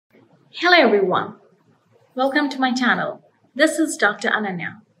Hello everyone, welcome to my channel. This is Dr.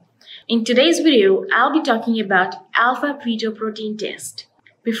 Ananya. In today's video, I'll be talking about Alpha Fetoprotein Test.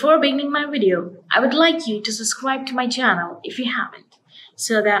 Before beginning my video, I would like you to subscribe to my channel if you haven't,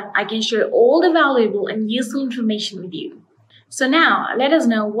 so that I can share all the valuable and useful information with you. So now, let us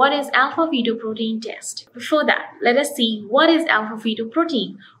know what is Alpha Fetoprotein Test. Before that, let us see what is Alpha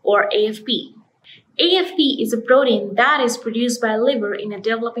Fetoprotein or AFP. AFP is a protein that is produced by liver in a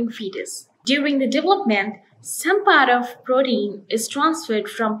developing fetus. During the development, some part of protein is transferred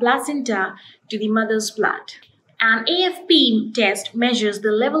from placenta to the mother's blood. An AFP test measures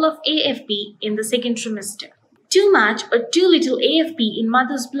the level of AFP in the second trimester. Too much or too little AFP in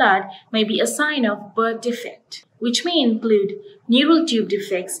mother's blood may be a sign of birth defect, which may include neural tube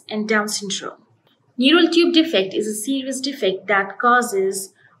defects and Down syndrome. Neural tube defect is a serious defect that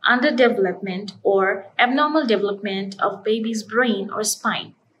causes underdevelopment or abnormal development of baby's brain or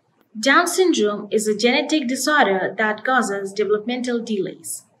spine. Down syndrome is a genetic disorder that causes developmental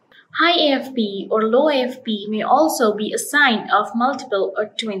delays. High AFP or low AFP may also be a sign of multiple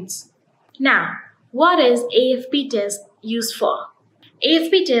or twins. Now, what is AFP test used for?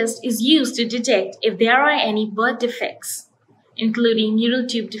 AFP test is used to detect if there are any birth defects, including neural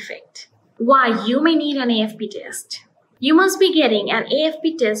tube defect. Why you may need an AFP test? You must be getting an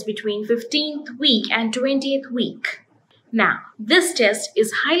AFP test between 15th week and 20th week. Now, this test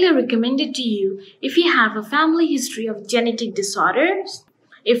is highly recommended to you if you have a family history of genetic disorders,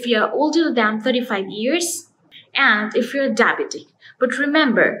 if you are older than 35 years, and if you are diabetic. But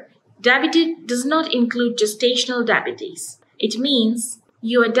remember, diabetes does not include gestational diabetes. It means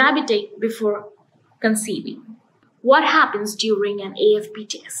you are diabetic before conceiving. What happens during an AFP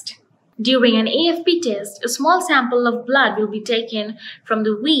test? During an AFP test, a small sample of blood will be taken from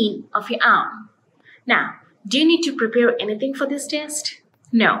the vein of your arm. Now, do you need to prepare anything for this test?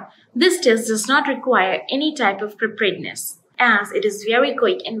 No, this test does not require any type of preparedness, as it is very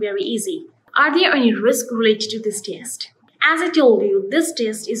quick and very easy. Are there any risks related to this test? As I told you, this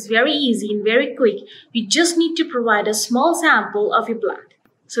test is very easy and very quick. You just need to provide a small sample of your blood.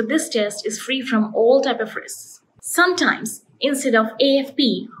 So this test is free from all type of risks. Sometimes, instead of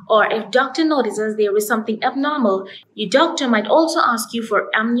AFP, or if doctor notices there is something abnormal, your doctor might also ask you for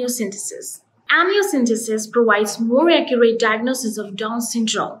amniocentesis. Amniocentesis provides more accurate diagnosis of Down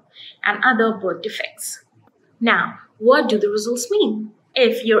syndrome and other birth defects. Now, what do the results mean?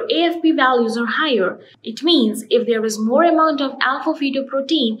 If your AFP values are higher, it means if there is more amount of alpha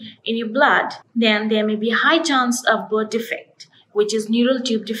fetoprotein in your blood, then there may be a high chance of birth defect, which is neural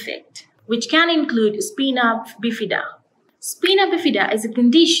tube defect, which can include spina bifida. Spina bifida is a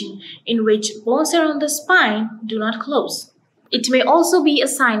condition in which bones around the spine do not close. It may also be a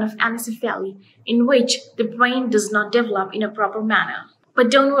sign of anencephaly, in which the brain does not develop in a proper manner. But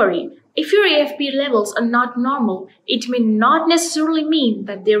don't worry, if your AFP levels are not normal, it may not necessarily mean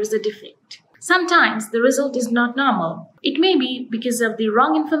that there is a defect. Sometimes the result is not normal. It may be because of the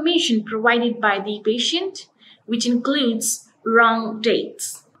wrong information provided by the patient, which includes wrong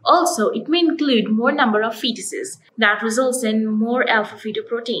dates. Also, it may include more number of fetuses that results in more alpha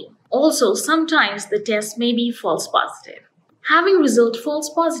fetoprotein. Also, sometimes the test may be false positive. Having result false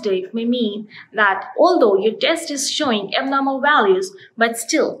positive may mean that although your test is showing abnormal values, but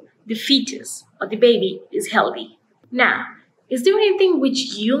still the fetus or the baby is healthy. Now, is there anything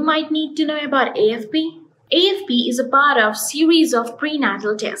which you might need to know about AFP? AFP is a part of series of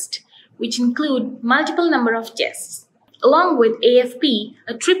prenatal tests, which include multiple number of tests. Along with AFP,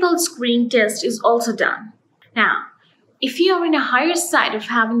 a triple screening test is also done. Now, if you are in a higher side of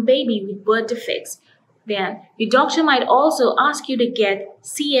having baby with birth defects, then your doctor might also ask you to get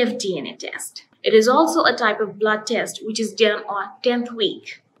cfDNA test. It is also a type of blood test which is done on 10th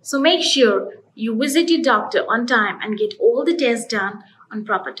week. So make sure you visit your doctor on time and get all the tests done on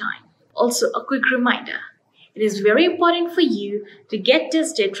proper time. Also, a quick reminder. It is very important for you to get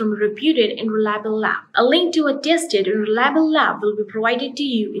tested from a reputed and reliable lab. A link to a tested and reliable lab will be provided to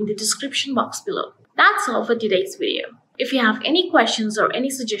you in the description box below. That's all for today's video. If you have any questions or any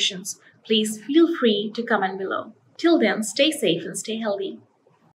suggestions, please feel free to comment below. Till then, stay safe and stay healthy.